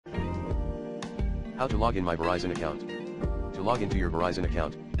How to log in My Verizon account. To log into your Verizon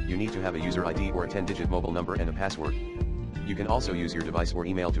account, you need to have a user ID or a 10-digit mobile number and a password. You can also use your device or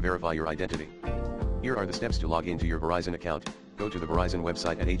email to verify your identity. Here are the steps to log into your Verizon account. Go to the Verizon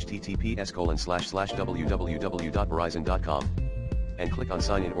website at https://www.verizon.com and click on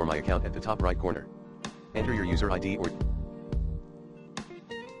Sign In or My Account at the top right corner. Enter your user ID or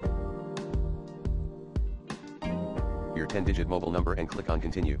your 10-digit mobile number and click on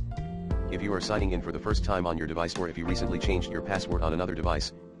Continue. If you are signing in for the first time on your device or if you recently changed your password on another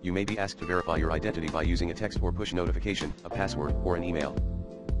device, you may be asked to verify your identity by using a text or push notification, a password, or an email.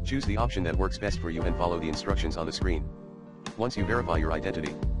 Choose the option that works best for you and follow the instructions on the screen. Once you verify your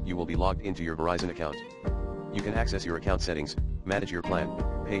identity, you will be logged into your Verizon account. You can access your account settings, manage your plan,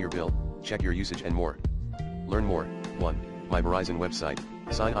 pay your bill, check your usage and more. Learn more. 1. My Verizon website.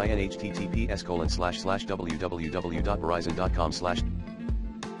 Sign in https://www.verizon.com/